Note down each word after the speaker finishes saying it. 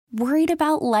Worried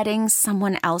about letting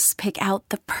someone else pick out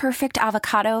the perfect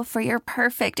avocado for your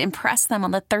perfect impress them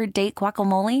on the third date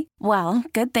guacamole? Well,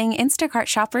 good thing Instacart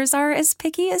shoppers are as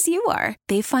picky as you are.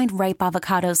 They find ripe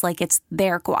avocados like it's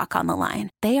their guac on the line.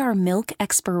 They are milk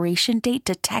expiration date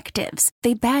detectives.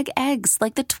 They bag eggs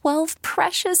like the 12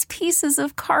 precious pieces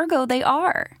of cargo they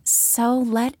are. So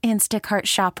let Instacart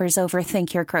shoppers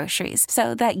overthink your groceries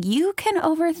so that you can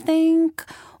overthink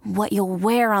what you'll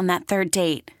wear on that third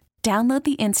date. Download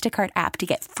the Instacart app to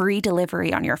get free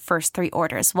delivery on your first 3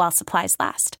 orders while supplies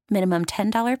last. Minimum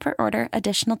 $10 per order.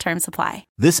 Additional terms apply.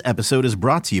 This episode is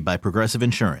brought to you by Progressive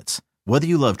Insurance. Whether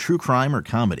you love true crime or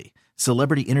comedy,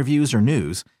 celebrity interviews or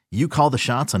news, you call the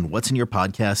shots on what's in your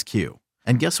podcast queue.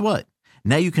 And guess what?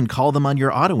 Now you can call them on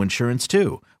your auto insurance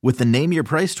too with the Name Your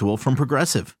Price tool from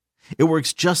Progressive. It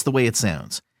works just the way it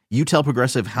sounds. You tell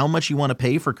Progressive how much you want to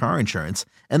pay for car insurance,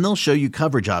 and they'll show you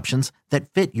coverage options that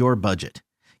fit your budget.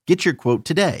 Get your quote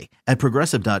today at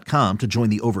Progressive.com to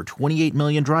join the over 28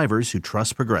 million drivers who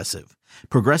trust Progressive.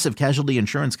 Progressive Casualty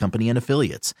Insurance Company and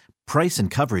Affiliates. Price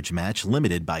and coverage match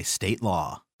limited by state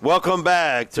law. Welcome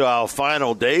back to our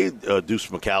final day. Deuce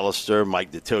McAllister,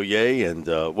 Mike Detillier, and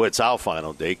it's our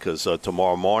final day because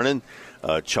tomorrow morning,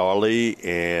 Charlie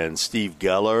and Steve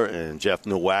Geller and Jeff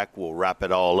Nowak will wrap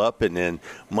it all up. And then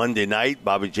Monday night,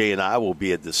 Bobby J and I will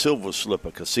be at the Silver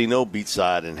Slipper Casino,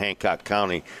 beachside in Hancock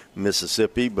County,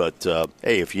 Mississippi. But,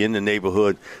 hey, if you're in the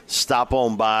neighborhood, stop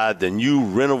on by the new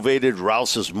renovated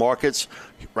Rouse's Markets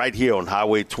right here on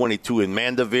Highway 22 in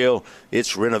Mandeville.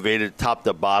 It's renovated top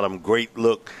to bottom, great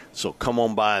look. So come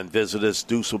on by and visit us.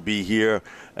 Deuce will be here,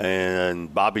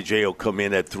 and Bobby J will come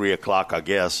in at 3 o'clock, I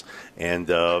guess. And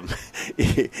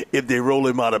if they roll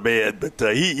him out of bed, but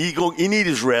he need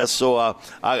his rest, so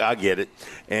I get it.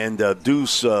 And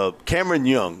Deuce, Cameron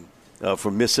Young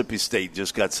from Mississippi State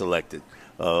just got selected,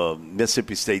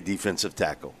 Mississippi State defensive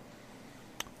tackle.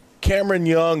 Cameron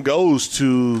Young goes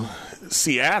to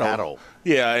Seattle.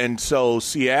 Yeah, and so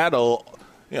Seattle,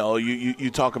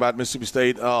 you talk about Mississippi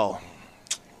State.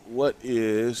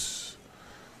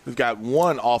 We've got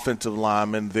one offensive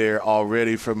lineman there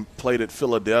already played at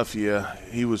Philadelphia.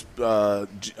 He was, I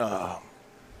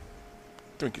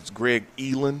think it's Greg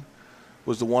Elan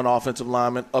was the one offensive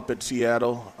lineman up at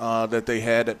Seattle that they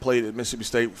had that played at Mississippi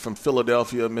State from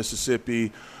Philadelphia,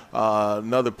 Mississippi.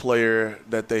 Another player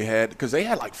that they had, because they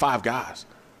had like 5 guys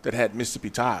that had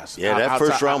Mississippi ties. Yeah, that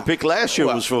first-round pick last year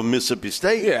was from Mississippi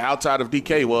State. Yeah, outside of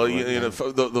DK. Well,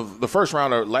 the first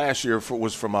rounder last year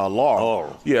was from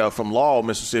Laurel. Yeah, from Laurel,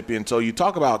 Mississippi. And so you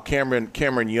talk about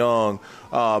Cameron Young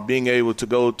being able to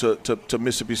go to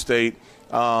Mississippi State.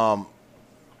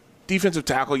 Defensive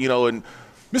tackle, and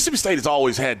Mississippi State has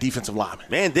always had defensive linemen.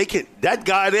 Man, that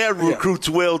guy there recruits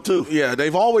well too. Yeah,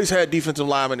 they've always had defensive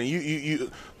linemen, and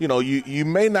you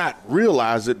may not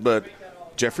realize it, but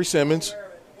Jeffrey Simmons,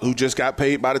 who just got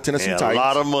paid by the Tennessee Titans. A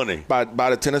lot of money. By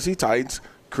the Tennessee Titans.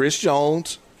 Chris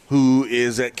Jones, who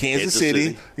is at Kansas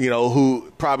City,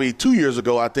 who probably 2 years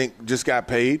ago, I think, just got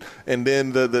paid. And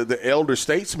then the elder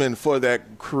statesman for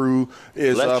that crew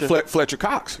is Fletcher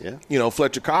Cox. Yeah.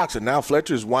 Fletcher Cox. And now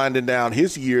Fletcher's winding down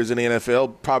his years in the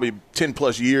NFL, probably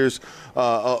 10-plus years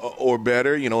or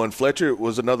better. And Fletcher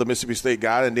was another Mississippi State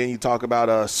guy. And then you talk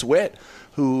about Sweat,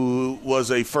 who was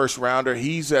a first-rounder.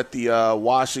 He's at the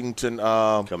Washington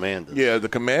Commanders. Yeah, the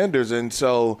Commanders. And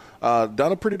so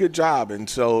done a pretty good job. And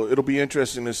so it'll be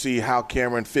interesting to see how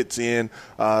Cameron fits in.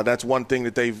 That's one thing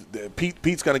that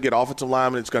Pete's going to get offensive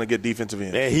linemen. It's going to get defensive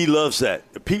end. Man, he loves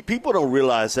that. People don't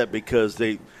realize that because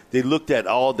they looked at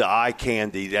all the eye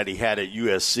candy that he had at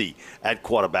USC, at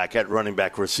quarterback, at running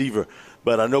back, receiver.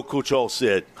 But I know Coach Hall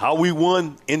said, how we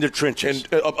won in the trenches.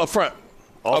 And up front.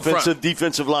 Offensive,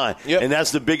 defensive line. Yep. And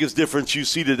that's the biggest difference you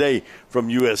see today from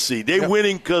USC. They're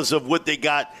winning because of what they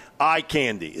got, eye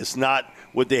candy. It's not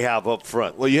what they have up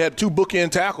front. Well, you had 2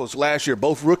 bookend tackles last year,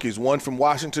 both rookies, one from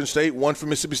Washington State, one from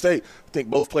Mississippi State. I think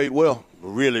both played well.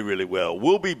 Really, really well.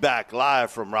 We'll be back live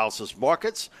from Rouse's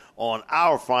Markets on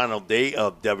our final day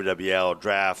of WWL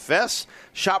Draft Fest.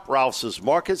 Shop Rouse's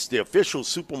Markets, the official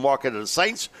supermarket of the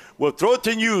Saints. We'll throw it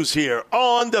to news here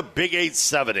on the Big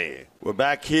 870. We're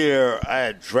back here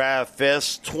at Draft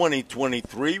Fest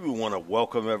 2023. We want to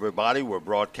welcome everybody. We're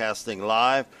broadcasting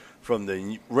live from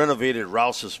the renovated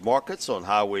Rouse's Markets on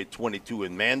Highway 22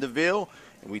 in Mandeville.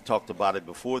 And we talked about it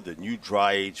before, the new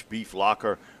dry-aged beef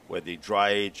locker where they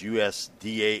dry-age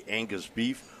USDA Angus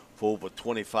beef for over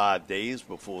 25 days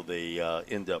before they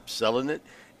end up selling it.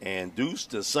 And Deuce,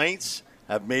 the Saints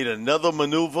have made another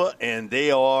maneuver, and they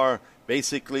are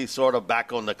basically sort of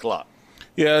back on the clock.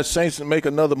 Yeah, Saints make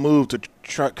another move to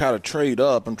kind of trade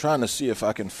up. I'm trying to see if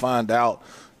I can find out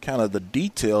kind of the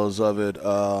details of it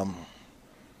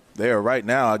there right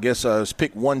now. I guess it's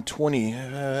pick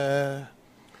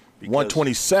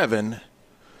 127.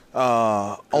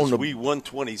 We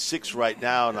 126 right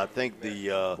now, and I think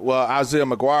the Isaiah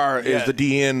McGuire is the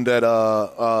DN that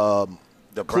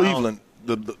the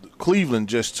Cleveland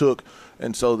just took,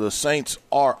 and so the Saints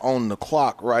are on the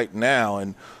clock right now.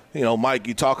 And Mike,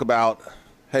 you talk about,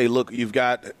 hey, look, you've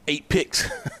got 8 picks.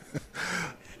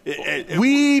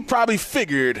 We probably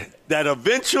figured that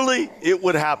eventually it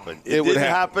would happen. It didn't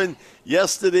happen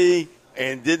yesterday.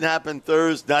 And didn't happen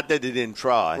Thursday. Not that they didn't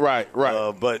try. Right.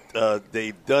 But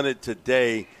they've done it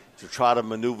today to try to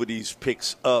maneuver these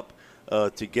picks up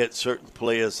to get certain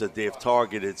players that they've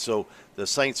targeted. So the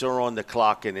Saints are on the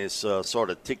clock, and it's sort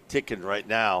of ticking right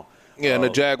now. Yeah, and the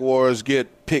Jaguars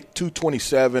get pick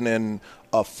 227 and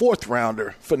a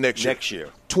fourth-rounder for next year.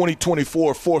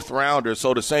 2024 fourth-rounder.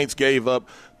 So the Saints gave up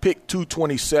pick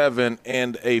 227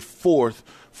 and a fourth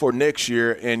for next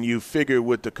year, and you figure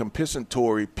with the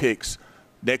compensatory picks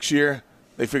next year,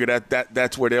 they figure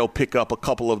that's where they'll pick up a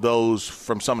couple of those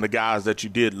from some of the guys that you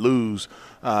did lose,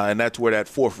 and that's where that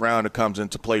fourth rounder comes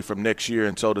into play from next year.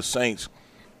 And so the Saints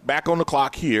back on the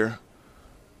clock here,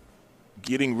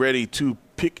 getting ready to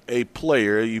pick a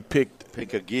player. You pick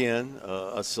again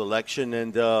a selection,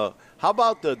 and how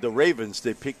about the Ravens?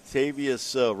 They picked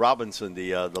Tavius Robinson,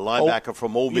 the linebacker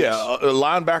from Ole Miss. Yeah, a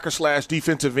linebacker /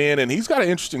 defensive end, and he's got an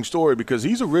interesting story because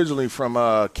he's originally from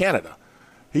Canada.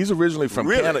 He's originally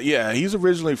from Canada. Yeah, he's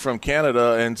originally from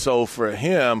Canada, and so for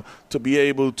him to be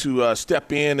able to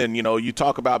step in and, you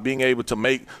talk about being able to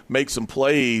make some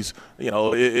plays,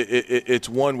 it's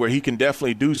one where he can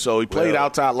definitely do so. He played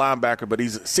outside linebacker, but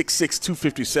he's 6'6",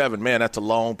 257. Man, that's a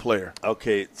long player.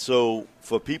 Okay, so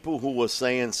for people who were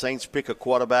saying Saints pick a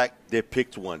quarterback, they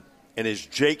picked one, and it's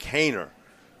Jake Haener,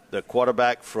 the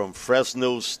quarterback from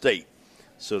Fresno State.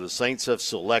 So the Saints have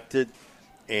selected,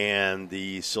 and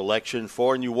the selection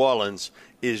for New Orleans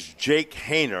is Jake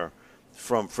Haener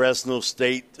from Fresno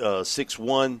State,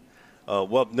 6'1".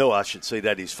 I should say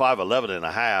that he's 5'11 and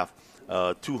a half,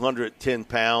 210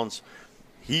 pounds.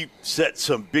 He set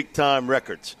some big-time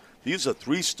records. He's a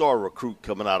 3-star recruit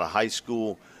coming out of high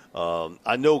school.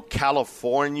 I know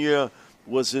California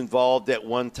was involved at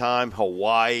one time,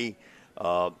 Hawaii,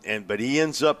 but he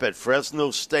ends up at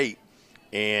Fresno State,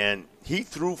 and he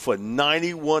threw for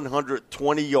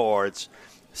 9,120 yards,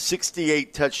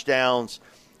 68 touchdowns,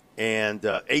 and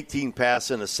 18 pass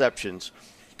interceptions.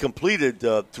 He completed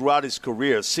throughout his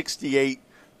career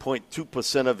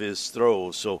 68.2% of his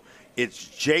throws. So it's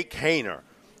Jake Haener,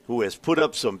 who has put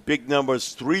up some big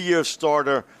numbers, 3-year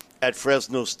starter at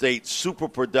Fresno State, super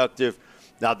productive.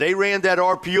 Now, they ran that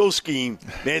RPO scheme.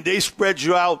 Man, they spread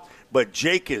you out, but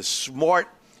Jake is smart.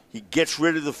 He gets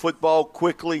rid of the football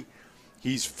quickly.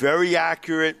 He's very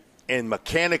accurate and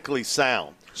mechanically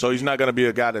sound. So he's not going to be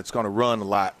a guy that's going to run a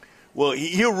lot. Well,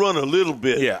 he'll run a little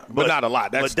bit. Yeah, but not a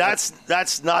lot.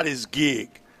 That's not his gig.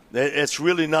 That's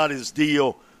really not his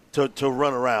deal to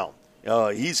run around.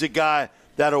 He's a guy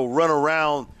that'll run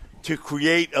around to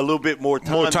create a little bit more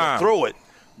time to throw it.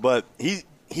 But he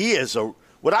is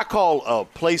what I call a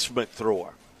placement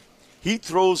thrower. He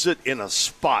throws it in a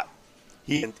spot.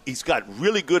 He's got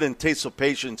really good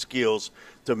anticipation skills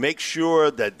to make sure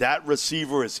that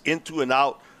receiver is into and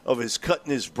out of his cut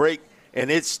and his break, and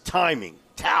it's timing,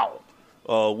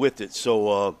 with it.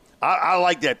 So I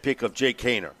like that pick of Jake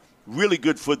Haener. Really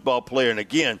good football player. And,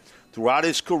 again, throughout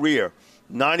his career,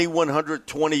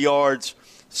 9,120 yards,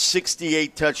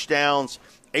 68 touchdowns,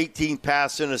 18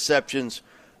 pass interceptions,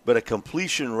 but a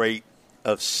completion rate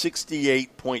of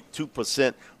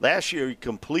 68.2%. Last year he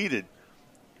completed,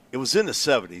 it was in the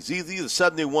 70s, either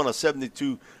 71 or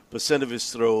 72% of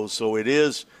his throws. So it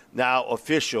is now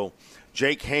official.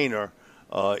 Jake Haener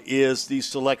is the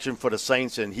selection for the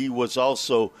Saints, and he was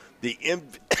also the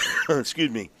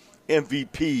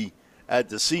MVP at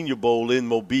the Senior Bowl in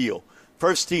Mobile.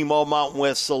 First team All-Mountain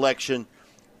West selection.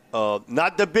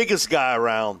 Not the biggest guy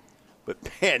around, but,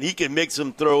 man, he can make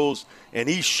some throws, and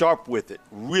he's sharp with it.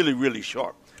 Really, really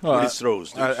sharp with his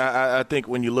throws. I think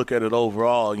when you look at it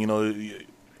overall, you knew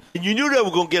they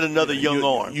were going to get another young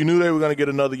arm. You knew they were going to get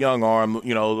another young arm.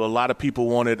 A lot of people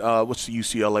wanted what's the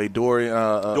UCLA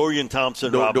Dorian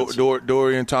Thompson-Robinson.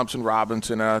 Dorian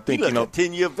Thompson-Robinson. I think he's a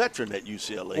 10-year veteran at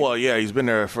UCLA. Well, yeah, he's been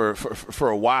there for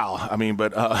a while. I mean,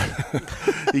 but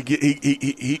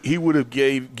he would have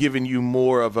given you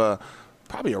more of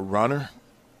probably a runner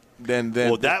than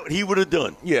that he would have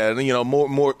done. Yeah,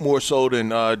 more so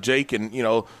than Jake. And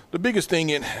the biggest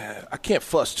thing I can't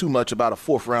fuss too much about a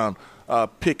fourth round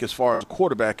pick as far as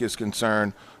quarterback is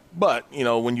concerned. But,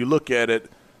 when you look at it,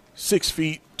 6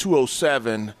 feet,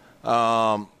 207,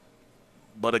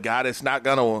 but a guy that's not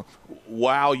going to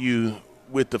wow you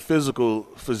with the physical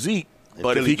physique.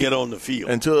 But if he get on the field,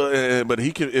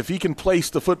 if he can place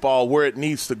the football where it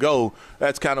needs to go,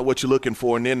 that's kind of what you're looking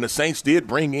for. And then the Saints did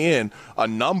bring in a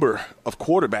number of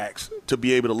quarterbacks to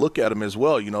be able to look at him as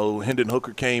well. You know, Hendon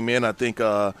Hooker came in. I think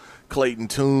Clayton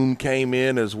Tune came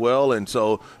in as well. And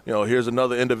so, you know, here's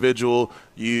another individual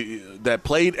that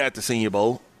played at the Senior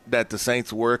Bowl that the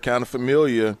Saints were kind of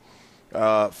familiar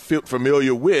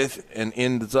with, and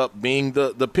ends up being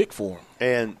the pick for him.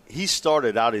 And he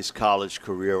started out his college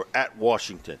career at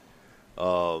Washington,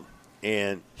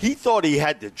 and he thought he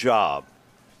had the job.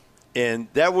 And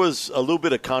there was a little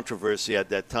bit of controversy at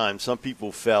that time. Some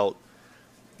people felt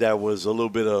there was a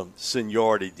little bit of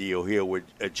seniority deal here with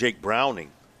Jake Browning,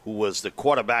 who was the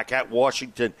quarterback at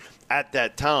Washington at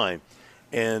that time.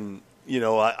 And, you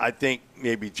know, I think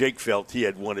maybe Jake felt he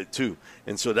had won it too.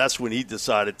 And so that's when he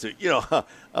decided to,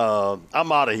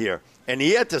 I'm out of here. And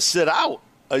he had to sit out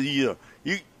a year.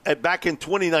 Back in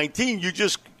 2019,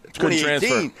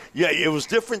 2018, yeah, it was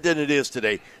different than it is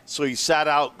today. So he sat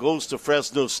out, goes to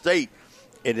Fresno State,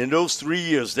 and in those 3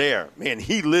 years there, man,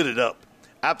 he lit it up,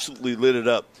 absolutely lit it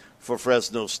up for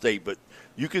Fresno State. But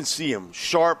you can see him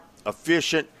sharp,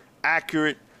 efficient,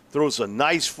 accurate, throws a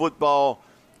nice football,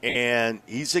 and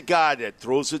he's a guy that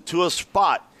throws it to a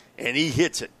spot, and he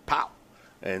hits it, pow.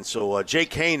 And so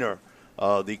Jake Haener,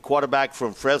 the quarterback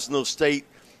from Fresno State,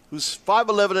 who's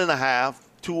 5'11 and a half,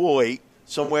 208,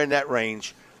 somewhere in that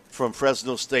range from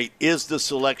Fresno State, is the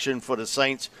selection for the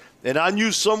Saints. And I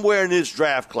knew somewhere in this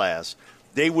draft class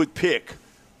they would pick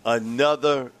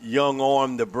another young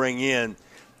arm to bring in.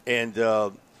 And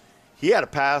he had a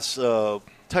pass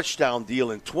touchdown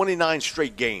deal in 29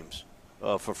 straight games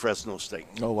for Fresno State.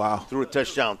 Oh, wow. Threw a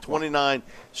touchdown, 29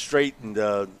 straight,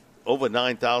 and over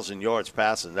 9,000 yards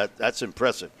passing. That's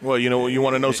impressive. Well, you know, you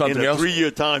want to know something else? In a 3-year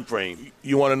time frame.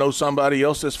 You want to know somebody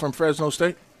else that's from Fresno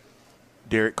State?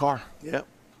 Derek Carr. Yeah.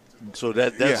 So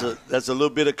that's a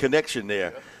little bit of connection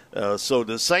there. So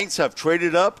the Saints have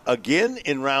traded up again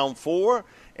in round 4,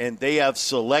 and they have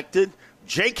selected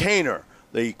Jake Haener,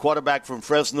 the quarterback from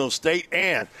Fresno State,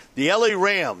 and the L.A.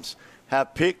 Rams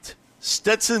have picked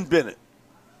Stetson Bennett.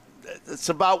 It's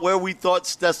about where we thought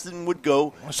Stetson would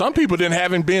go. Some people didn't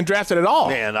have him being drafted at all.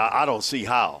 Man, I don't see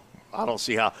how.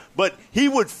 But he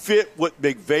would fit what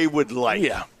McVay would like.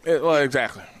 Yeah, well,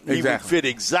 exactly. He would fit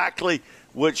exactly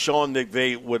what Sean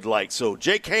McVay would like. So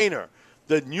Jake Haener,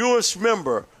 the newest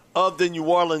member of the New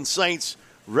Orleans Saints,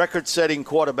 record-setting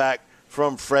quarterback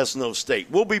from Fresno State.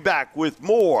 We'll be back with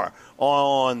more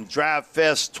on Draft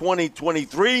Fest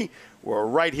 2023. We're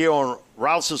right here on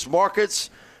Rouse's Markets.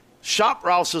 Shop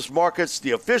Rouse's Markets,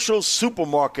 the official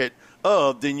supermarket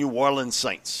of the New Orleans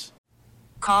Saints.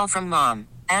 Call from mom.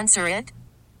 Answer it.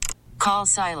 Call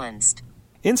silenced.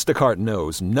 Instacart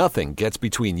knows nothing gets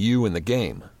between you and the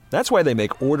game. That's why they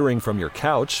make ordering from your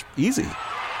couch easy.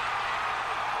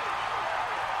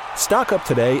 Stock up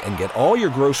today and get all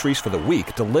your groceries for the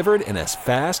week delivered in as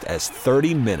fast as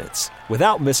 30 minutes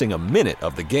without missing a minute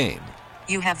of the game.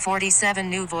 You have 47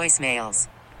 new voicemails.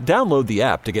 Download the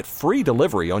app to get free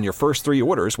delivery on your first 3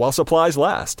 orders while supplies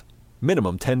last.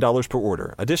 Minimum $10 per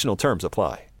order. Additional terms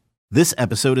apply. This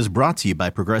episode is brought to you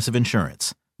by Progressive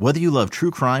Insurance. Whether you love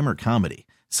true crime or comedy,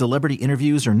 celebrity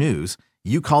interviews or news,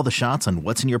 you call the shots on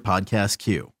what's in your podcast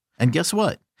queue. And guess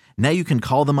what? Now you can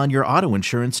call them on your auto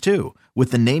insurance too with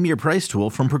the Name Your Price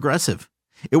tool from Progressive.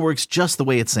 It works just the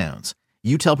way it sounds.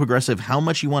 You tell Progressive how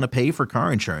much you want to pay for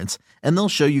car insurance, and they'll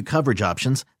show you coverage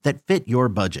options that fit your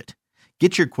budget.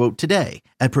 Get your quote today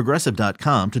at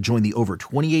Progressive.com to join the over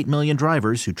 28 million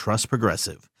drivers who trust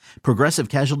Progressive. Progressive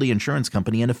Casualty Insurance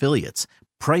Company and Affiliates.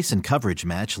 Price and coverage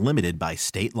match limited by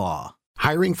state law.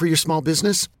 Hiring for your small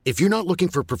business? If you're not looking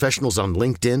for professionals on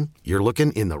LinkedIn, you're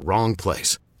looking in the wrong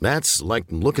place. That's like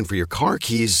looking for your car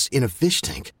keys in a fish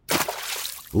tank.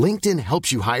 LinkedIn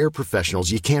helps you hire professionals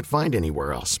you can't find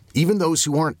anywhere else, even those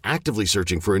who aren't actively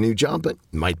searching for a new job but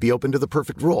might be open to the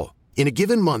perfect role. In a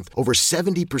given month, over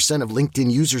 70% of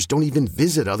LinkedIn users don't even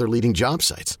visit other leading job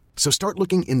sites. So start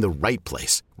looking in the right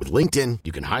place. With LinkedIn,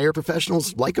 you can hire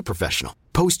professionals like a professional.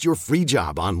 Post your free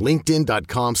job on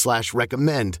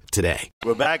linkedin.com/recommend today.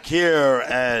 We're back here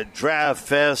at Draft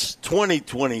Fest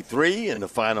 2023 and the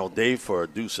final day for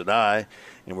Deuce and I.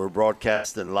 And we're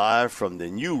broadcasting live from the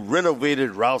new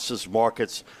renovated Rouse's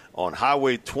Markets on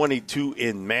Highway 22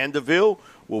 in Mandeville.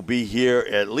 We'll be here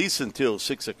at least until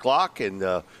 6 o'clock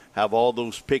and have all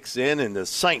those picks in. And the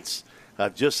Saints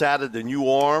have just added the new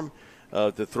arm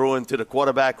to throw into the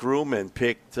quarterback room and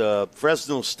picked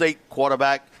Fresno State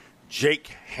quarterback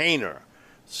Jake Haener.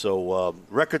 So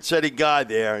record-setting guy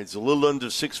there. He's a little under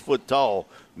 6 foot tall.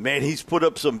 Man, he's put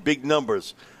up some big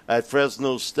numbers at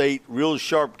Fresno State. Real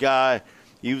sharp guy.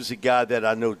 He was a guy that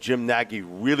I know Jim Nagy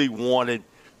really wanted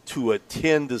to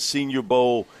attend the Senior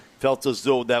Bowl. Felt as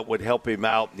though that would help him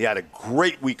out. He had a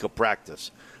great week of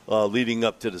practice leading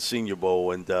up to the Senior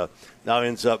Bowl, and now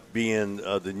ends up being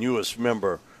the newest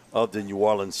member of the New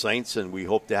Orleans Saints. And we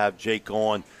hope to have Jake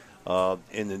on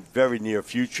in the very near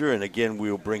future. And again, we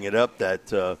will bring it up that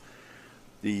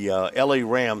the LA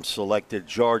Rams selected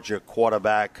Georgia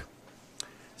quarterback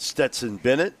Stetson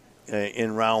Bennett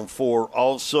in round 4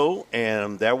 also.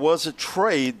 And there was a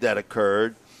trade that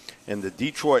occurred, and the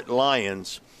Detroit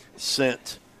Lions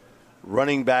sent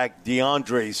running back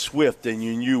DeAndre Swift, and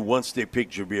you knew once they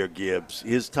picked Jahmyr Gibbs,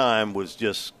 his time was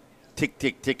just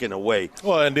ticking away.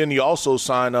 Well, and then you also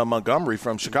signed Montgomery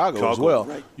from Chicago as well.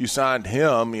 Right. You signed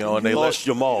him, and they lost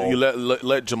Jamal. You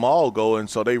let Jamal go, and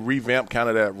so they revamped kind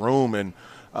of that room. And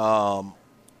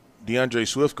DeAndre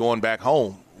Swift going back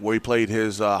home where he played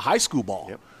his high school ball.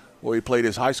 Yep. Where he played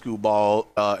his high school ball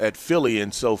at Philly,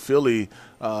 and so Philly,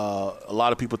 a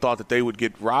lot of people thought that they would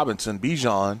get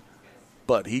Bijan.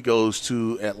 But he goes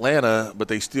to Atlanta, but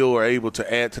they still are able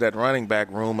to add to that running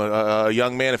back room. A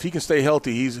young man, if he can stay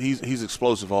healthy, he's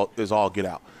explosive as all get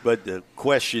out. But the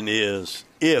question is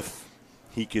if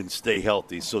he can stay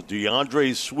healthy. So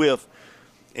DeAndre Swift,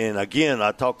 and again,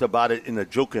 I talked about it in a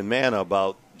joking manner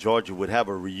about Georgia would have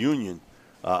a reunion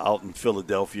out in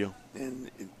Philadelphia. And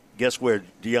guess where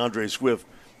DeAndre Swift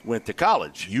went to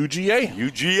college?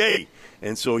 UGA.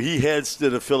 And so he heads to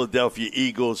the Philadelphia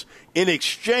Eagles. In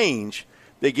exchange,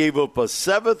 they gave up a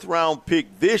 7th-round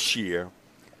pick this year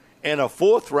and a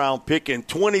 4th-round pick in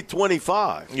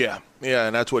 2025. Yeah,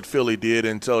 and that's what Philly did.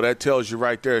 And so that tells you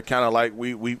right there, kind of like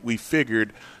we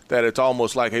figured that it's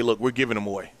almost like, hey, look, we're giving them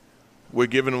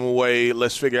away.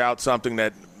 Let's figure out something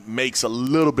that makes a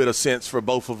little bit of sense for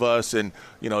both of us. And,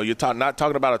 you're not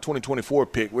talking about a 2024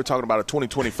 pick. We're talking about a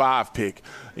 2025 pick,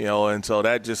 and so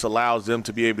that just allows them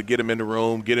to be able to get him in the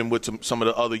room, get him with some of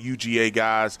the other UGA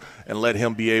guys, and let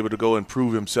him be able to go and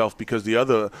prove himself, because the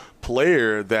other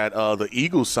player that the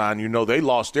Eagles signed, they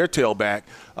lost their tailback.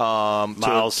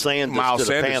 Miles Sanders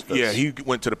to the Panthers. Yeah, he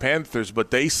went to the Panthers,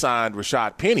 but they signed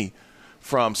Rashad Penny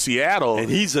from Seattle. And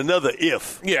he's another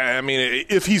if. Yeah, I mean,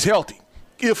 if he's healthy.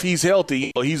 If he's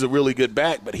healthy, he's a really good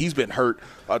back, but he's been hurt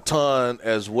a ton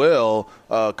as well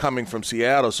coming from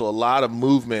Seattle. So a lot of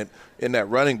movement in that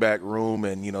running back room.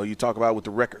 And, you talk about with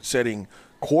the record-setting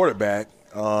quarterback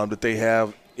that they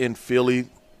have in Philly,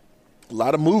 a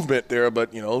lot of movement there,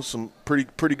 but, some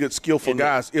pretty good skillful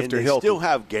guys if they're healthy. They still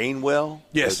have Gainwell,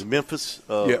 yes, the Memphis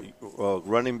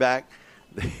running back.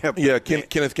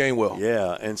 Kenneth Gainwell.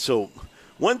 Yeah, and so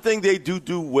one thing they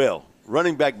do well,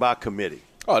 running back by committee.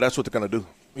 Oh, that's what they're going to do.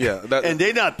 Yeah, and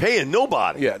they're not paying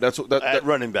nobody. Yeah, that's what at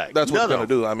running back. That's what they're going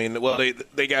to do. I mean, well,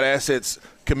 they got assets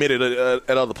committed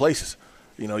at other places.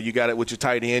 You got it with your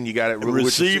tight end, you got it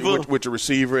with your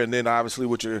receiver, and then obviously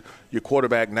with your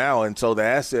quarterback now. And so the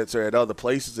assets are at other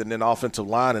places, and then offensive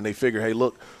line. And they figure, hey,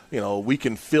 look, we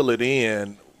can fill it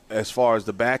in as far as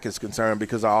the back is concerned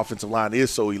because our offensive line is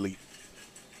so elite.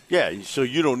 Yeah, so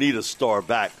you don't need a star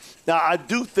back. Now, I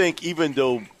do think even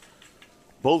though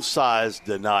both sides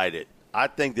denied it, I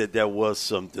think that there was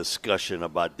some discussion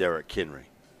about Derrick Henry.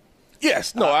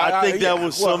 Yes, no, I think there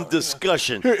was some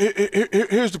discussion.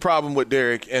 Here's the problem with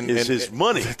Derrick and his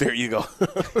money. There you go.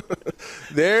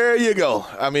 There you go.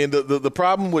 I mean, the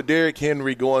problem with Derrick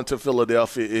Henry going to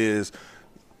Philadelphia is,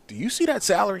 do you see that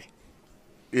salary?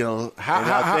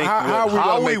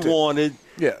 How we wanted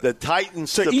the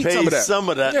Titans to pay some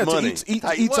of that money. To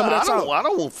eat some of that salary. I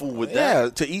don't want fool with that. Yeah,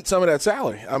 to eat some of that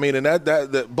salary. I mean, and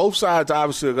that both sides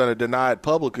obviously are going to deny it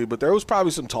publicly, but there was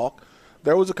probably some talk.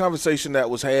 There was a conversation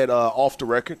that was had off the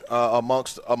record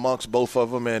amongst both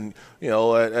of them, and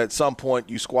at some point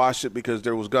you squashed it because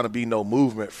there was going to be no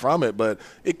movement from it, but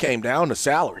it came down to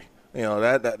salary.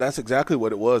 That's exactly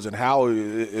what it was, and Howie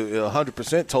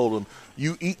 100% told him,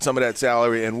 you eat some of that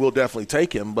salary and we'll definitely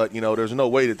take him, but, there's no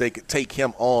way that they could take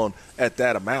him on at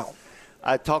that amount.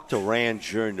 I talked to Rand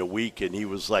during the week, and he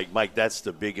was like, Mike, that's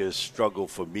the biggest struggle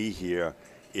for me here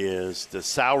is the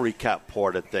salary cap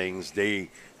part of things. They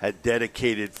had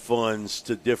dedicated funds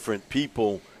to different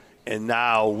people, and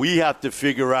now we have to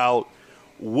figure out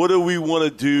what do we want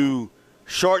to do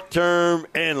short-term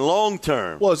and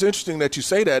long-term. Well, it's interesting that you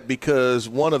say that because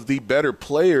one of the better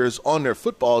players on their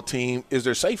football team is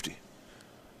their safety.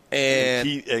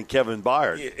 And Kevin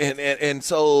Byard. And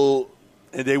so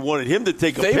 – and they wanted him to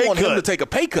take a pay cut. They want him to take a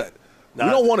pay cut. we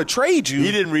don't want to trade you.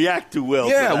 He didn't react too well.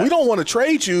 Yeah, we don't want to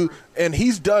trade you, and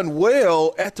he's done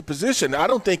well at the position. I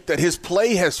don't think that his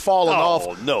play has fallen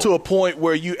off to a point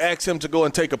where you ask him to go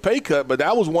and take a pay cut, but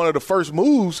that was one of the first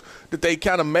moves that they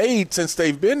kind of made since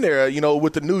they've been there,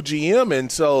 with the new GM.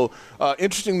 And so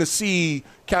interesting to see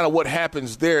kind of what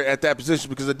happens there at that position,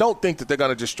 because I don't think that they're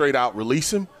going to just straight out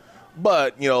release him.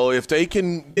 But, if they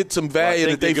can get some value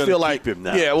that they feel like –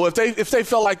 if they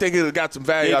felt like they got some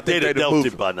value, I think they'd have moved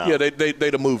him by now. Yeah,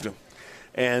 they'd have moved him.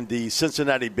 And the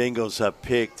Cincinnati Bengals have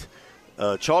picked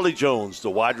Charlie Jones, the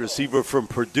wide receiver from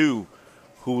Purdue,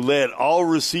 who led all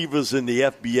receivers in the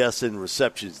FBS in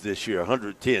receptions this year,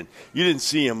 110. You didn't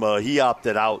see him. He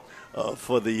opted out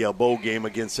for the bowl game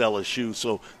against LSU.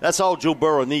 So that's all Joe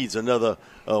Burrow needs, another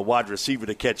wide receiver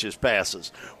to catch his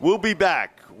passes. We'll be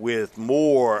back with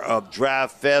more of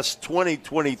Draft Fest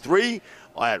 2023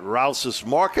 at Rouse's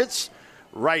Markets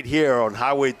right here on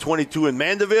Highway 22 in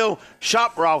Mandeville.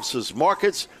 Shop Rouse's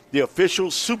Markets, the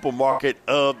official supermarket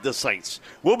of the Saints.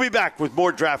 We'll be back with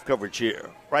more draft coverage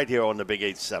here, right here on the Big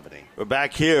 870. We're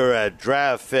back here at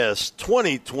Draft Fest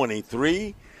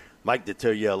 2023. Mike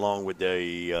Detillier along with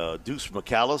the Deuce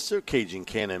McAllister, Cajun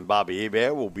Cannon, Bobby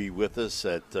Hebert will be with us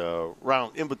at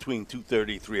around in between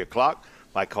 2:30, 3 o'clock.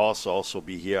 Mike Hoss will also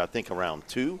be here, I think, around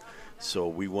 2. So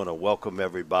we want to welcome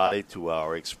everybody to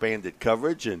our expanded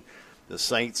coverage. And the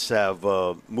Saints have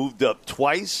moved up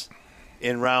twice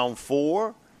in round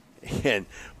 4, and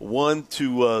one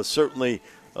to certainly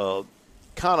kind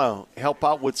of help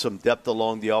out with some depth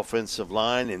along the offensive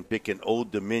line and pick an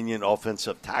Old Dominion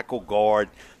offensive tackle guard,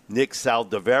 Nick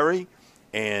Saldiveri.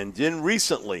 And then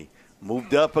recently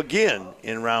moved up again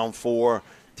in round 4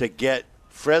 to get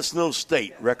Fresno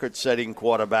State record-setting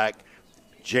quarterback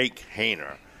Jake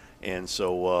Haener. And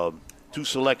so 2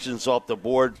 selections off the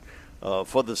board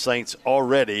for the Saints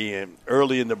already and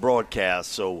early in the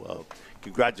broadcast. So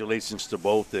congratulations to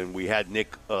both. And we had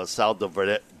Nick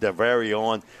Saldiveri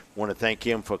on. Want to thank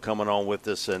him for coming on with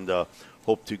us, and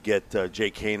hope to get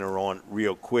Jake Haener on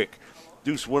real quick.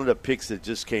 Deuce, one of the picks that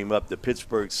just came up, the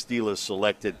Pittsburgh Steelers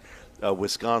selected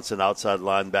Wisconsin outside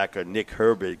linebacker Nick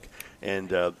Herbig.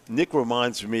 And Nick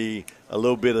reminds me a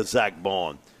little bit of Zack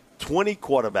Baun. 20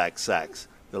 quarterback sacks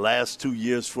the last 2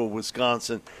 years for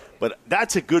Wisconsin. But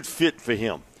that's a good fit for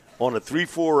him on a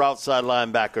 3-4 outside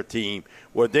linebacker team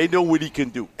where they know what he can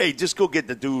do. Hey, just go get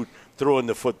the dude throwing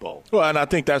the football. Well, and I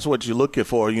think that's what you're looking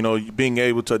for, being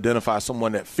able to identify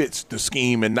someone that fits the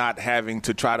scheme and not having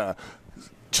to try to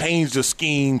change the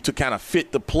scheme to kind of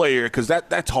fit the player, because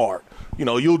that's hard.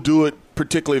 You'll do it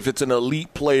particularly if it's an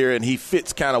elite player and he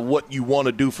fits kind of what you want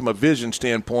to do from a vision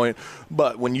standpoint.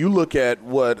 But when you look at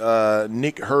what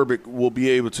Nick Herbig will be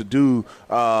able to do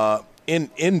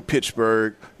in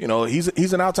Pittsburgh,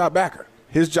 he's an outside backer.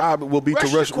 His job will be to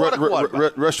rush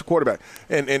the quarterback.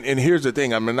 And here's the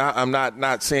thing. I'm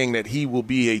not saying that he will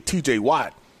be a T.J.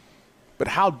 Watt, but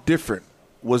how different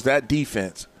was that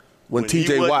defense when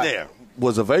T.J. Watt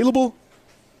was available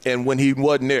and when he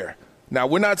wasn't there? Now,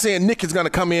 we're not saying Nick is going to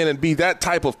come in and be that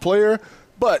type of player,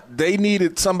 but they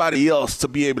needed somebody else to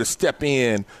be able to step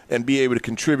in and be able to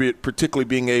contribute, particularly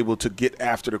being able to get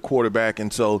after the quarterback.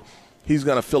 And so he's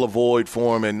going to fill a void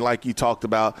for him. And like you talked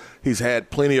about, he's had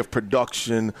plenty of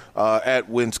production at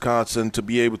Wisconsin to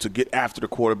be able to get after the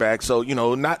quarterback. So,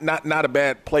 not a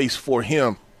bad place for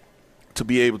him to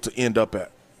be able to end up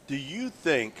at. Do you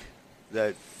think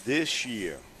that this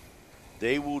year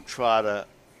they will try to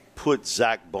put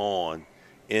Zack Baun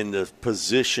in the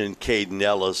position Caden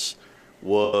Ellis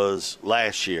was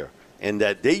last year, and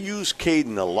that they use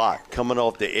Caden a lot coming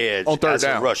off the edge on third as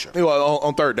down. A rusher? Well,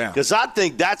 on third down. Because I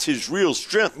think that's his real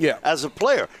strength as a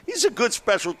player. He's a good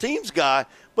special teams guy,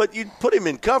 but you put him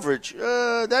in coverage,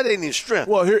 that ain't his strength.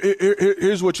 Well,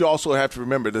 here's what you also have to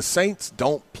remember. The Saints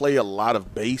don't play a lot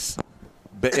of base,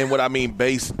 and what I mean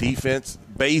base defense,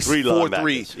 base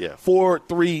 4-3,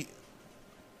 4-3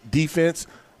 defense,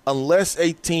 unless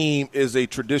a team is a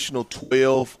traditional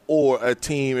 12 or a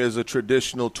team is a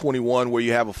traditional 21 where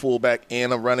you have a fullback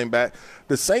and a running back.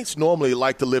 The Saints normally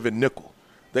like to live in nickel.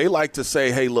 They like to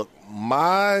say, hey, look,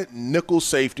 my nickel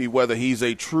safety, whether he's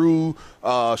a true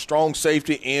strong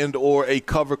safety and or a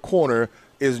cover corner,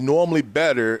 is normally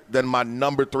better than my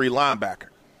number 3 linebacker.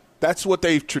 That's what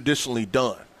they've traditionally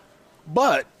done.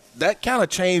 But that kind of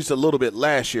changed a little bit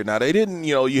last year. Now, they didn't,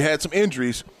 you had some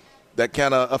injuries that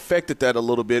kind of affected that a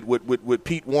little bit with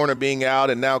Pete Warner being out,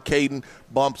 and now Caden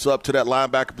bumps up to that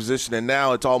linebacker position, and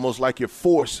now it's almost like you're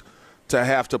forced to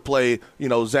have to play,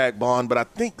 Zack Baun. But I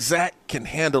think Zack can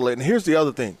handle it. And here's the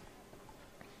other thing.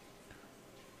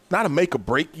 Not a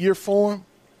make-or-break year for him,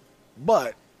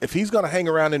 but if he's going to hang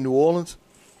around in New Orleans,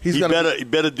 He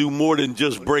better do more than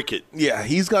just break it. Yeah,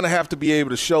 he's going to have to be able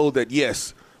to show that,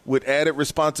 yes, with added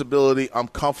responsibility, I'm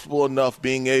comfortable enough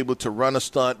being able to run a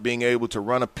stunt, being able to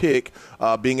run a pick,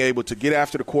 being able to get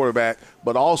after the quarterback,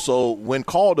 but also when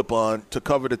called upon to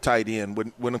cover the tight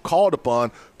end, when called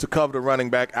upon to cover the running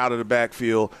back out of the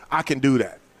backfield, I can do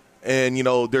that. And,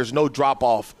 there's no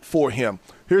drop-off for him.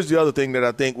 Here's the other thing that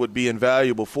I think would be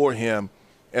invaluable for him,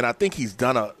 and I think he's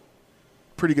done a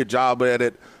pretty good job at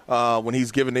it when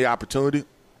he's given the opportunity.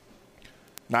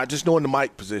 Not just knowing the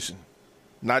Mike position,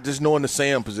 not just knowing the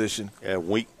Sam position,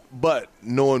 but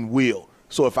knowing Will.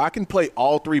 So if I can play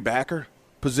all three backer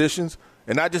positions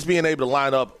and not just being able to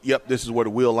line up, yep, this is where the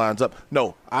Will lines up.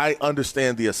 No, I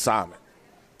understand the assignment.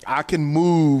 I can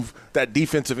move that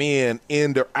defensive end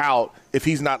in or out if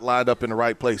he's not lined up in the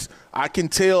right place. I can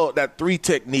tell that 3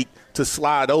 technique to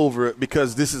slide over it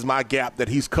because this is my gap that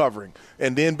he's covering.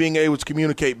 And then being able to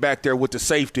communicate back there with the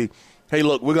safety, hey,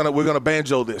 look, we're gonna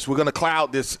banjo this. We're gonna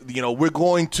cloud this. We're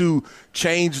going to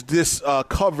change this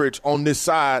coverage on this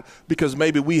side because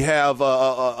maybe we have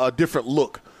a different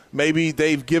look. Maybe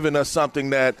they've given us something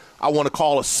that I want to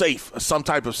call some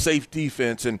type of safe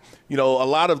defense. And, a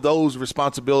lot of those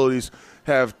responsibilities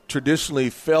have traditionally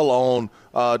fell on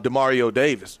Demario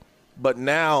Davis. But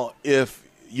now if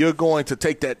you're going to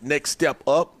take that next step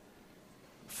up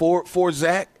for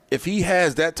Zach, if he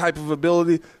has that type of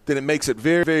ability, then it makes it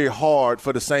very, very hard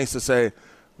for the Saints to say,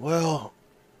 well,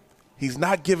 he's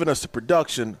not giving us the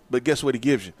production, but guess what he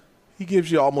gives you? He gives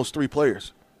you almost 3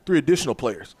 additional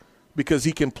players. Because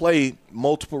he can play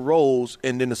multiple roles,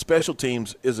 and then the special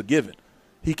teams is a given.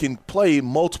 He can play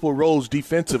multiple roles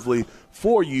defensively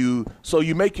for you, so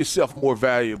you make yourself more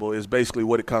valuable is basically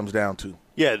what it comes down to.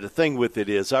 Yeah, the thing with it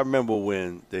is I remember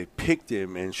when they picked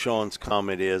him, and Sean's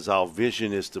comment is our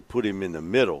vision is to put him in the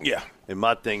middle. Yeah. And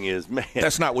my thing is, man.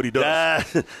 That's not what he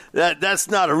does. That's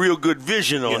not a real good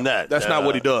vision on that. That's not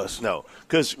what he does. No,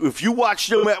 because if you watched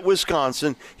him at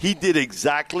Wisconsin, he did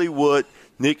exactly what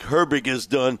Nick Herbig has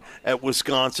done at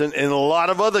Wisconsin and a lot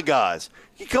of other guys.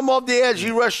 He come off the edge, he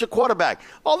rushed the quarterback.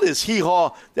 All this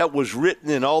hee-haw that was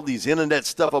written in all these internet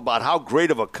stuff about how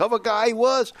great of a cover guy he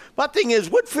was. My thing is,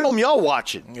 what film y'all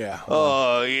watching? Yeah.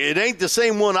 It ain't the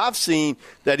same one I've seen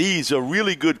that he's a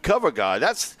really good cover guy.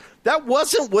 That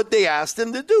wasn't what they asked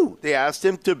him to do. They asked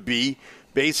him to be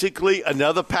basically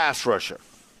another pass rusher.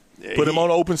 Put him on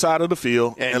the open side of the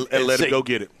field and let him go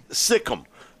get it. Sick him.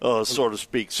 So to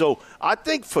speak. So I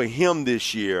think for him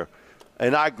this year,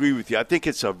 and I agree with you, I think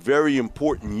it's a very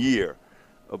important year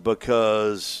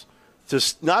because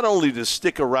not only to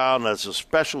stick around as a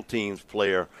special teams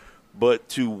player, but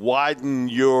to widen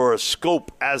your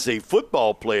scope as a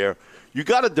football player, you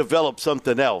got to develop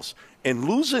something else. And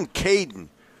losing Caden,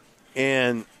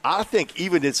 and I think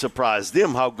even it surprised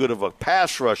them how good of a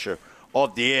pass rusher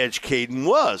off the edge Caden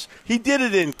was. He did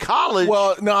it in college.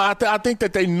 Well, no, I think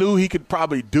that they knew he could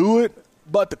probably do it,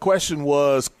 but the question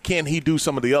was, can he do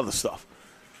some of the other stuff?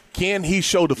 Can he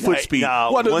show the foot speed?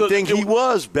 Now, one thing he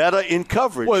was better in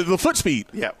coverage. Well, the foot speed.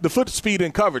 Yeah. The foot speed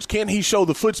in coverage. Can he show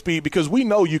the foot speed? Because we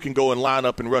know you can go and line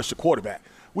up and rush the quarterback.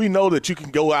 We know that you can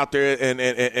go out there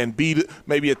and beat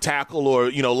maybe a tackle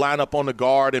or, line up on the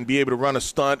guard and be able to run a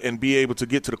stunt and be able to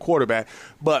get to the quarterback.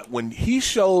 But when he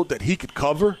showed that he could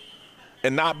cover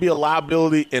and not be a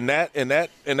liability in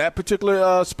that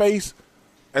particular space,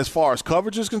 as far as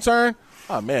coverage is concerned,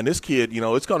 oh man, this kid,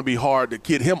 it's going to be hard to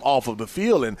get him off of the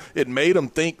field, and it made him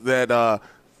think that,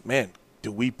 man,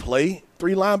 do we play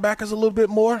 3 linebackers a little bit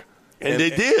more? And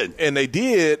they did. And they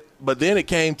did, but then it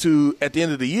came to at the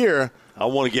end of the year, I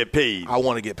want to get paid. I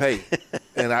want to get paid,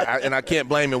 and I can't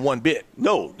blame him one bit.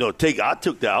 No, I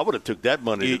took that. I would have took that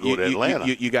money to go to Atlanta.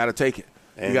 You got to take it.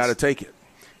 You got to take it.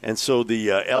 And so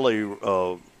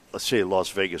the let's say Las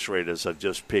Vegas Raiders are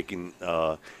just picking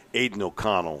Aiden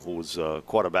O'Connell, who was a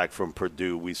quarterback from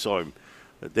Purdue. We saw him.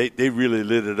 They really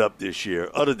lit it up this year.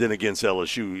 Other than against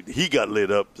LSU, he got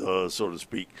lit up, so to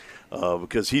speak,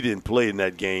 because he didn't play in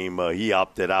that game. He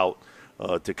opted out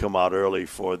to come out early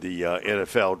for the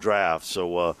NFL draft.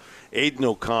 So Aiden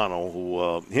O'Connell,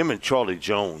 who him and Charlie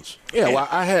Jones. Yeah, well,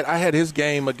 I had his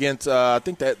game against I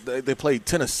think that they played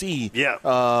Tennessee. Yeah,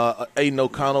 Aiden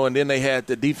O'Connell, and then they had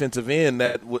the defensive end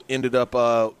that ended up.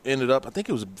 I think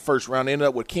it was the first round. Ended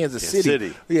up with Kansas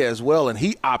City. Yeah, as well, and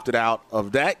he opted out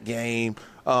of that game.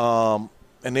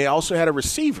 And they also had a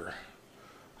receiver.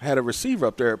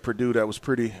 Up there at Purdue that was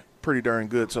pretty darn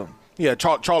good. So Yeah,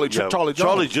 Charlie Jones.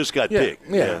 Charlie just got picked.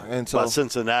 Yeah, and so by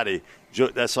Cincinnati.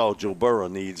 That's all Joe Burrow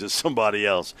needs is somebody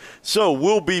else. So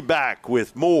we'll be back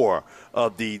with more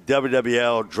of the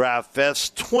WWL Draft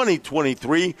Fest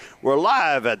 2023. We're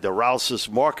live at the Rouse's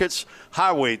Markets,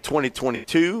 Highway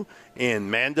 2022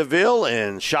 in Mandeville.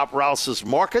 And Shop Rouse's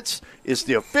Markets is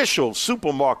the official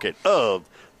supermarket of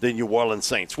the New Orleans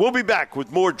Saints. We'll be back with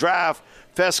more Draft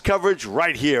Fest coverage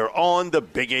right here on the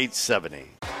Big 870.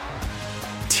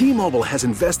 T-Mobile has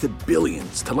invested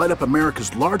billions to light up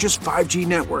America's largest 5G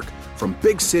network, from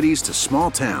big cities to small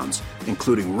towns,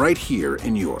 including right here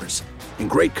in yours. And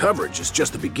great coverage is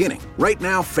just the beginning. Right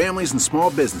now, families and small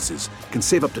businesses can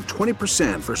save up to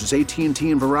 20% versus AT&T and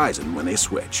Verizon when they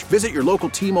switch. Visit your local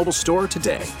T-Mobile store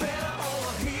today.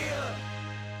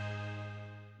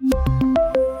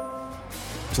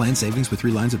 Plan savings with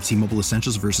 3 lines of T-Mobile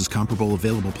Essentials versus comparable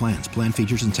available plans. Plan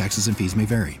features and taxes and fees may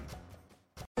vary.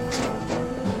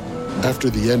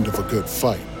 After the end of a good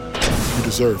fight, you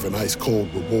deserve an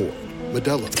ice-cold reward.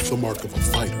 Modelo is the mark of a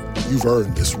fighter. You've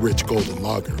earned this rich golden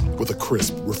lager with a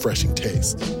crisp, refreshing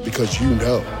taste. Because you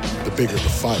know, the bigger the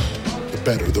fight, the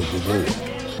better the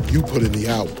reward. You put in the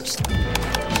hours,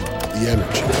 the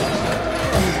energy,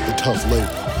 the tough labor.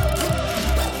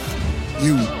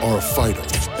 You are a fighter,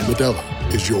 and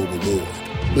Modelo is your reward.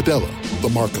 Modelo, the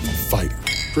mark of a fighter.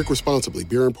 Drink responsibly.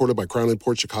 Beer imported by Crown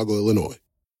Imports, Chicago, Illinois.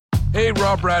 Hey,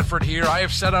 Rob Bradford here. I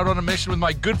have set out on a mission with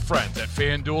my good friends at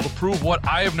FanDuel to prove what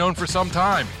I have known for some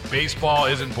time. Baseball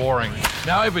isn't boring.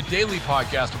 Now I have a daily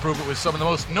podcast to prove it with some of the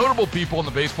most notable people in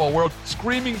the baseball world,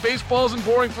 screaming baseball isn't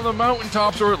boring from the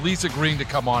mountaintops, or at least agreeing to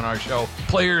come on our show.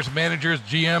 Players, managers,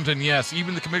 GMs, and yes,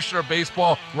 even the commissioner of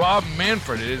baseball, Rob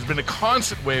Manfred. It has been a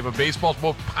constant wave of baseball's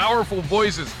most powerful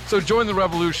voices. So join the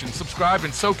revolution. Subscribe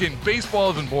and soak in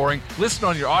Baseball Isn't Boring. Listen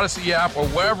on your Odyssey app or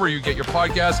wherever you get your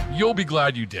podcast. You'll be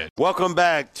glad you did. Welcome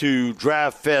back to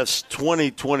Draft Fest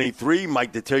 2023.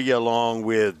 Mike Detillier along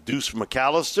with Deuce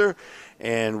McAllister.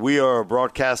 And we are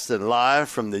broadcasting live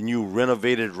from the new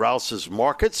renovated Rouse's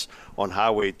Markets on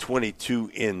Highway 22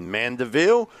 in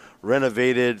Mandeville.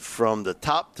 Renovated from the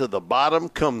top to the bottom.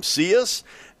 Come see us.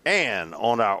 And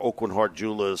on our Oakland Heart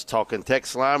Jewelers Talking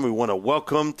Text line, we want to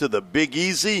welcome to the Big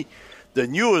Easy the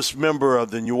newest member of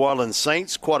the New Orleans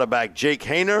Saints, quarterback Jake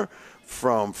Haener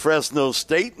from Fresno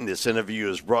State. And this interview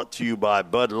is brought to you by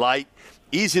Bud Light.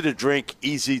 Easy to drink,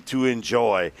 easy to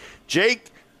enjoy. Jake,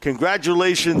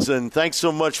 congratulations, and thanks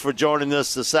so much for joining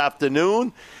us this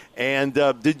afternoon. And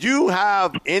did you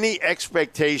have any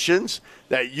expectations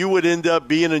that you would end up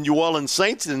being a New Orleans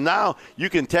Saints, and now you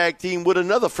can tag team with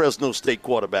another Fresno State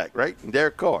quarterback, right?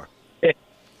 Derek Carr. It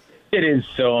is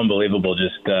so unbelievable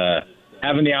just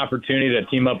having the opportunity to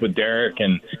team up with Derek,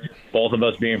 and both of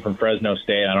us being from Fresno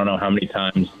State. I don't know how many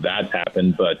times that's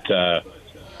happened, but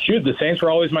the Saints were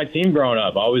always my team growing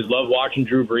up. I always loved watching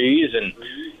Drew Brees and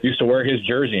used to wear his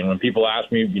jersey. And when people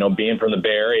asked me, being from the Bay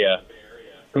Area,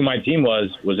 who my team was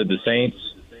it the Saints?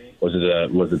 Was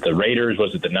it the Raiders?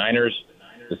 Was it the Niners?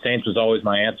 The Saints was always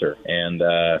my answer. And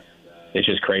it's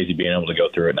just crazy being able to go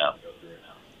through it now.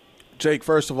 Jake,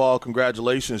 first of all,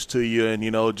 congratulations to you.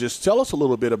 And, just tell us a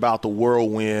little bit about the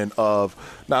whirlwind of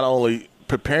not only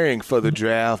preparing for the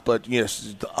draft, but,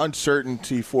 yes, the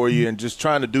uncertainty for you and just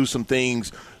trying to do some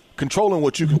things, controlling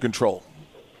what you can control.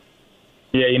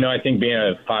 Yeah, I think being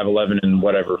a 5'11" and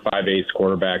 5'8"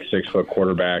 quarterback, 6-foot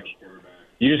quarterback,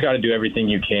 you just got to do everything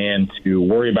you can to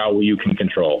worry about what you can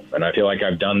control. And I feel like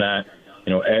I've done that,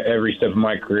 every step of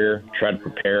my career, try to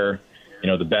prepare,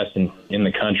 the best in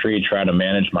the country, try to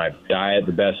manage my diet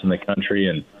the best in the country,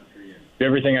 and do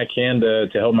everything I can to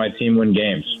help my team win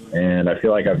games. And I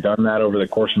feel like I've done that over the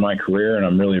course of my career, and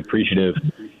I'm really appreciative,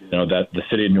 that the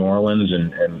city of New Orleans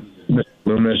and Mr.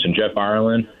 Loomis and Jeff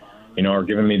Ireland, are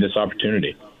giving me this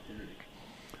opportunity.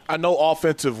 I know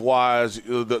offensive-wise,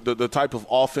 the type of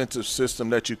offensive system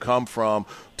that you come from.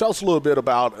 Tell us a little bit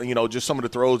about, just some of the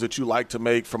throws that you like to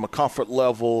make from a comfort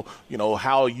level,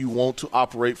 how you want to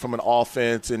operate from an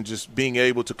offense, and just being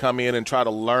able to come in and try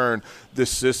to learn this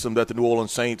system that the New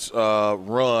Orleans Saints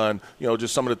run,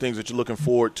 just some of the things that you're looking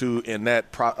forward to in that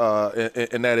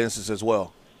instance as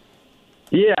well.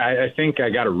 Yeah, I think I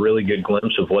got a really good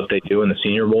glimpse of what they do in the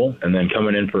Senior Bowl, and then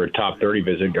coming in for a top 30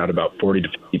 visit, got about 40 to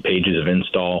 50 pages of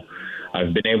install.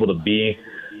 I've been able to be,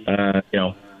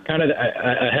 kind of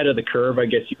ahead of the curve, I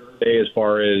guess you could say, as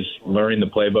far as learning the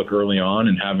playbook early on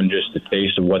and having just a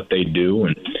taste of what they do.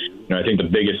 And I think the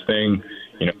biggest thing,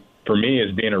 for me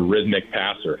is being a rhythmic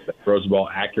passer that throws the ball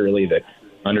accurately, that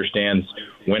understands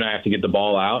when I have to get the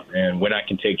ball out and when I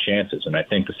can take chances. And I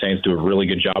think the Saints do a really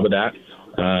good job of that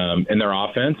in their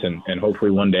offense, and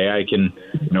hopefully one day I can,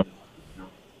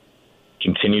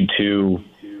 continue to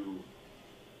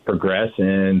progress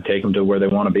and take them to where they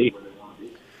want to be.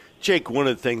 Jake, one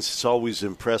of the things that's always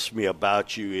impressed me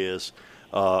about you is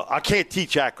I can't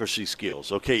teach accuracy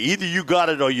skills, okay? Either you got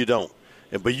it or you don't,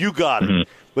 but you got it.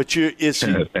 But it's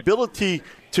the ability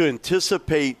to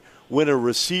anticipate when a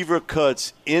receiver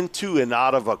cuts into and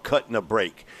out of a cut and a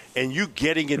break, and you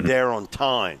getting it there on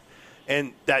time.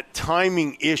 And that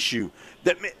timing issue,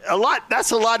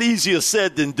 that's a lot easier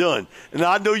said than done. And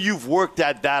I know you've worked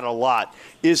at that a lot.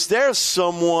 Is there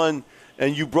someone,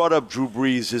 and you brought up Drew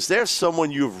Brees, is there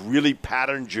someone you've really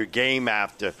patterned your game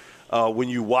after when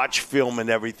you watch film and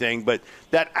everything? But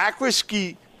that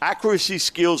accuracy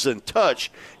skills and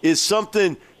touch is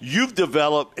something you've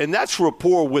developed, and that's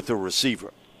rapport with a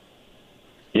receiver.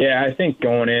 Yeah, I think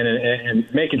going in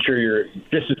and making sure you're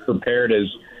just as prepared as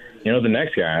the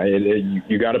next guy.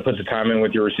 You got to put the time in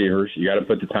with your receivers. You got to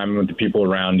put the time in with the people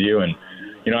around you. And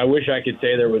I wish I could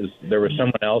say there was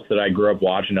someone else that I grew up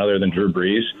watching other than Drew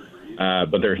Brees,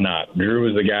 but there's not. Drew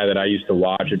was the guy that I used to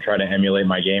watch and try to emulate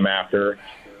my game after,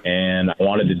 and I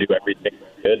wanted to do everything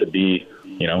I could to be,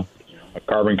 a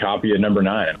carbon copy of number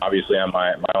 9. And obviously, I'm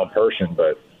my own person,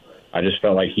 but I just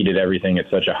felt like he did everything at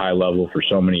such a high level for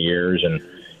so many years, and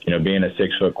being a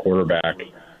 6-foot quarterback,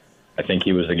 I think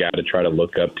he was the guy to try to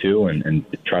look up to and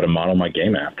try to model my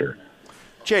game after.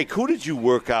 Jake, who did you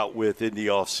work out with in the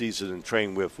offseason and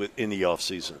train with in the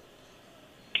offseason?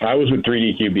 I was with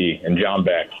 3D QB and John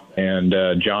Beck. And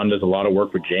John does a lot of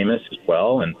work with Jameis as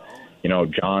well. And,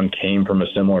 John came from a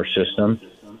similar system.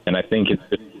 And I think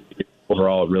it's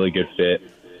overall a really good fit,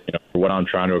 for what I'm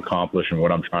trying to accomplish and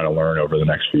what I'm trying to learn over the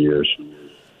next few years.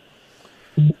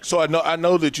 So I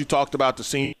know that you talked about the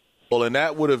senior bowl, and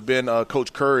that would have been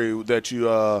Coach Curry that you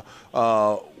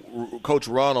Coach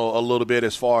Ronald a little bit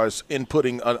as far as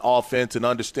inputting an offense and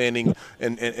understanding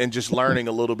and just learning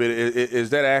a little bit. Is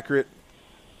that accurate?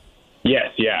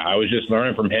 Yes, yeah. I was just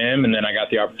learning from him, and then I got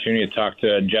the opportunity to talk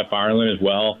to Jeff Ireland as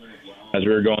well as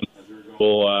we were going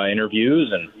through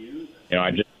interviews, and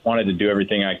I just wanted to do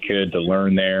everything I could to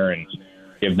learn there and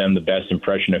give them the best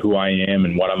impression of who I am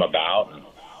and what I'm about. And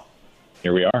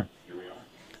here we are.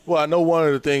 Well, I know one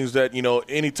of the things that,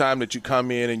 anytime that you come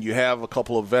in and you have a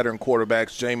couple of veteran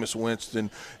quarterbacks, Jameis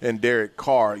Winston and Derek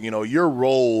Carr, your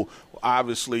role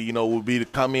obviously, will be to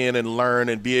come in and learn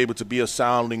and be able to be a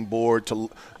sounding board to,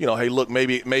 hey, look,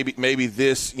 maybe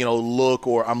this, look,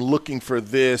 or I'm looking for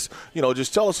this.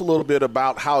 Just tell us a little bit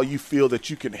about how you feel that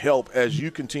you can help as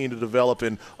you continue to develop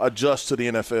and adjust to the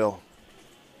NFL.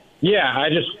 Yeah,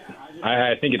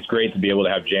 I think it's great to be able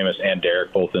to have Jameis and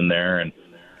Derek both in there, and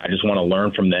I just want to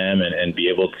learn from them and be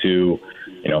able to,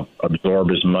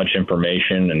 absorb as much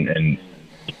information and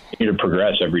continue to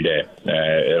progress every day.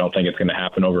 I don't think it's going to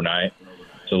happen overnight.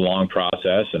 It's a long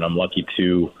process, and I'm lucky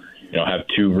to, have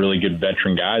two really good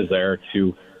veteran guys there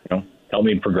to, help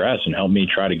me progress and help me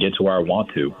try to get to where I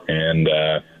want to. And,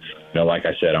 like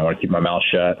I said, I want to keep my mouth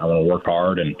shut. I want to work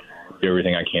hard and do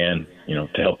everything I can,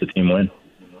 to help the team win.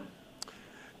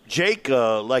 Jake,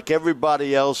 like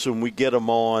everybody else, when we get them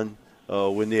on,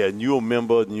 when they're a new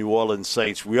member of the New Orleans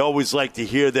Saints, we always like to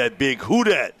hear that big "who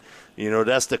dat?"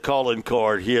 That's the calling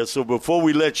card here. So before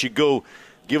we let you go,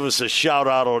 give us a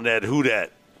shout-out on that "who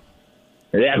dat?"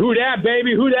 Yeah, who dat,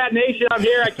 baby? Who dat nation? I'm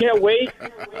here. I can't wait.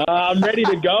 I'm ready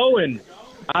to go, and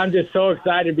I'm just so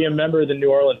excited to be a member of the New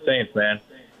Orleans Saints, man.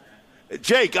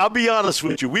 Jake, I'll be honest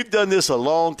with you. We've done this a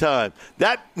long time.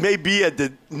 That may be at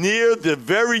near the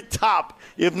very top,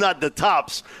 if not the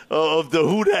tops, of the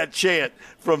 "who dat" chant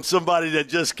from somebody that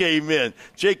just came in.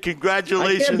 Jake,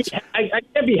 congratulations. I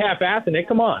can't be half-assing it.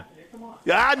 Come on.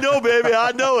 I know, baby.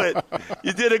 I know it.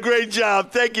 You did a great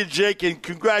job. Thank you, Jake, and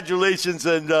congratulations,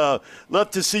 and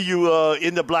love to see you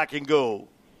in the black and gold.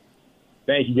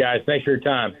 Thank you, guys. Thanks for your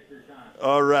time.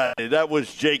 All right. That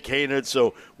was Jake Haener,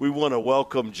 so we want to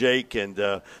welcome Jake, and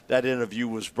that interview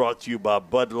was brought to you by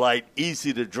Bud Light.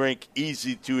 Easy to drink,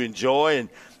 easy to enjoy, and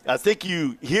I think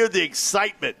you hear the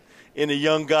excitement in a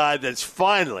young guy that's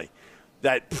finally,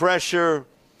 that pressure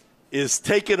is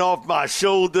taken off my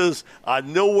shoulders. I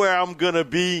know where I'm going to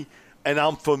be, and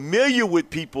I'm familiar with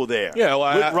people there. Yeah,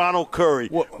 well, with Ronald Curry,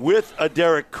 with a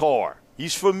Derek Carr.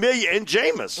 He's familiar, and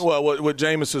Jameis. Well, with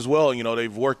Jameis as well,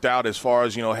 they've worked out as far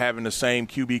as, having the same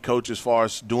QB coach as far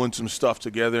as doing some stuff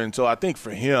together. And so I think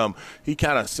for him, he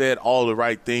kind of said all the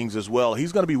right things as well.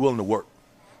 He's going to be willing to work.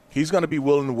 He's going to be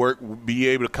willing to work, be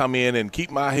able to come in and keep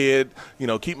my head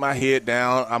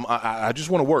down. I just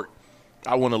want to work.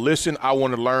 I want to listen. I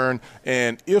want to learn.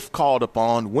 And if called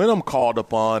upon, when I'm called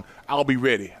upon, I'll be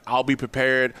ready. I'll be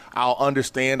prepared. I'll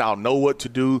understand. I'll know what to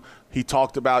do. He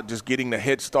talked about just getting the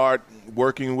head start,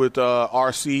 working with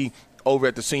RC over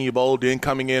at the Senior Bowl, then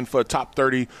coming in for a top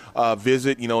 30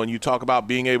 visit, and you talk about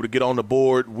being able to get on the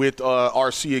board with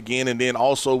RC again, and then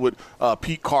also with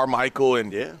Pete Carmichael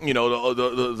and,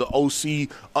 the OC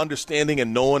understanding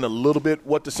and knowing a little bit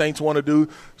what the Saints want to do.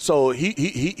 So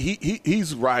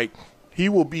he's right. He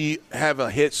will have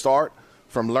a head start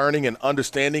from learning and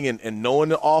understanding and knowing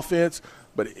the offense,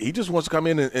 but he just wants to come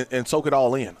in and soak it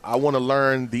all in. I want to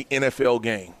learn the NFL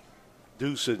game.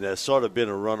 Deuce, and there's sort of been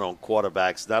a run on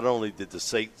quarterbacks. Not only did the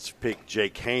Saints pick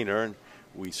Jake Haener, and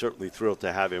we certainly thrilled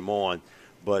to have him on,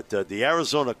 but the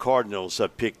Arizona Cardinals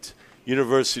have picked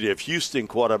University of Houston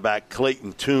quarterback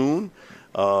Clayton Tune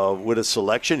with a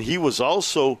selection. He was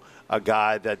also a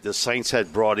guy that the Saints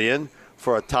had brought in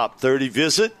for a top 30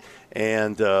 visit.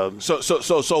 And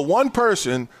so one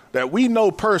person that we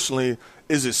know personally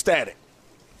is ecstatic.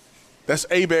 That's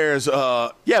Hebert's.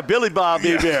 Billy Bob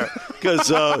Hebert,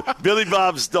 because Billy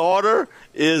Bob's daughter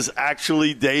is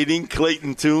actually dating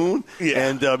Clayton Tune. Yeah.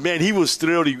 And, man, he was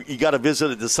thrilled. He got a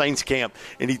visit at the Saints camp,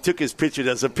 and he took his picture.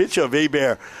 There's a picture of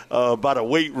Hebert by the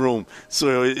weight room.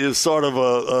 So it was sort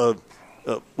of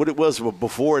what it was,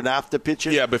 before and after picture?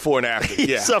 Yeah, before and after.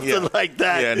 Yeah, something like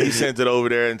that. Yeah, and he sent it over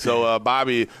there. And so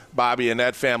Bobby and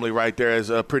that family right there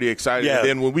is pretty excited. Yeah. And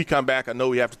then when we come back, I know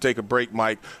we have to take a break,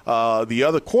 Mike. The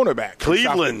other cornerback.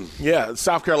 Cleveland.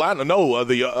 South Carolina. No,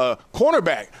 the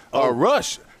cornerback,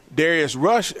 Rush. Darius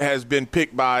Rush has been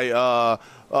picked by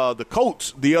the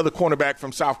Colts, the other cornerback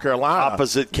from South Carolina.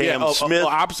 Opposite Cam Smith.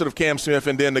 Opposite of Cam Smith.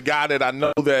 And then the guy that I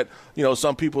know that,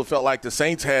 some people felt like the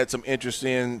Saints had some interest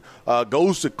in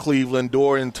goes to Cleveland,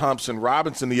 Dorian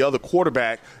Thompson-Robinson, the other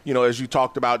quarterback, as you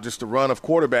talked about, just the run of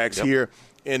quarterbacks here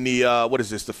in the,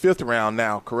 the fifth round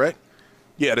now, correct?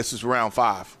 Yeah, this is round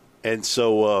 5. And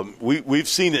so we've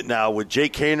seen it now with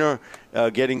Jake Haener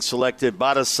getting selected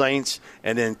by the Saints,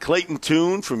 and then Clayton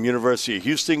Tune from University of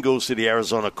Houston goes to the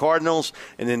Arizona Cardinals,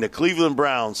 and then the Cleveland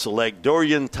Browns select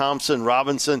Dorian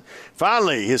Thompson-Robinson.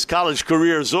 Finally, his college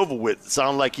career is over with.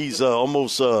 Sounds like he's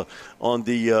almost on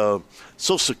the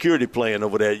Social Security plan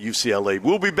over there at UCLA.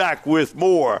 We'll be back with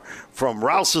more from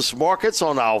Rouse's Markets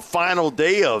on our final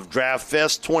day of Draft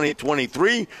Fest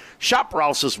 2023. Shop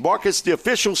Rouse's Markets, the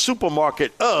official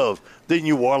supermarket of the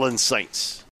New Orleans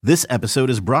Saints. This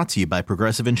episode is brought to you by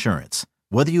Progressive Insurance.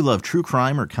 Whether you love true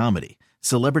crime or comedy,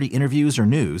 celebrity interviews or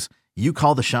news, you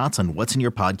call the shots on what's in your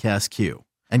podcast queue.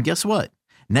 And guess what?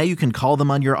 Now you can call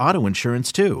them on your auto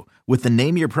insurance too with the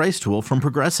Name Your Price tool from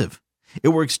Progressive. It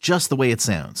works just the way it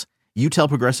sounds. You tell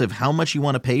Progressive how much you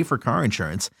want to pay for car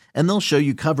insurance, and they'll show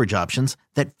you coverage options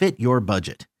that fit your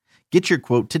budget. Get your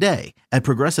quote today at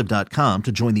Progressive.com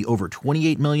to join the over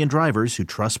 28 million drivers who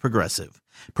trust Progressive.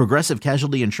 Progressive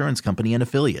Casualty Insurance Company and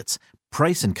Affiliates.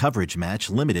 Price and coverage match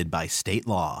limited by state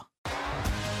law.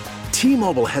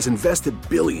 T-Mobile has invested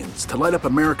billions to light up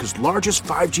America's largest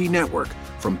 5G network,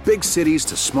 from big cities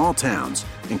to small towns,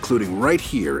 including right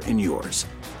here in yours.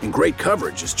 And great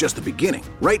coverage is just the beginning.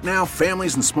 Right now,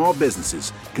 families and small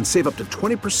businesses can save up to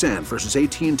 20% versus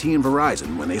AT&T and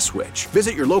Verizon when they switch.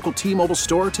 Visit your local T-Mobile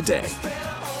store today.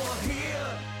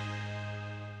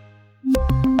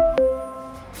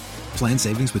 Plan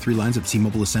savings with 3 lines of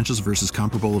T-Mobile Essentials versus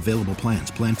comparable available plans.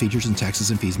 Plan features and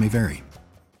taxes and fees may vary.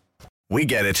 We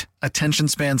get it. Attention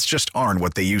spans just aren't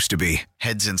what they used to be.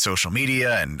 Heads in social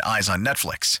media and eyes on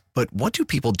Netflix. But what do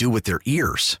people do with their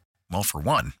ears? Well, for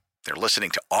one, they're listening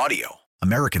to audio.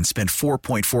 Americans spend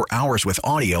 4.4 hours with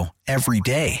audio every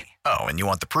day. Oh, and you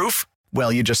want the proof?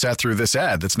 Well, you just sat through this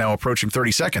ad that's now approaching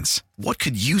 30 seconds. What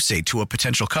could you say to a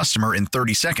potential customer in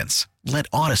 30 seconds? Let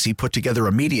Odyssey put together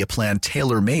a media plan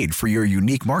tailor-made for your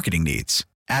unique marketing needs.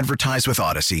 Advertise with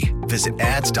Odyssey. Visit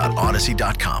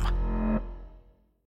ads.odyssey.com.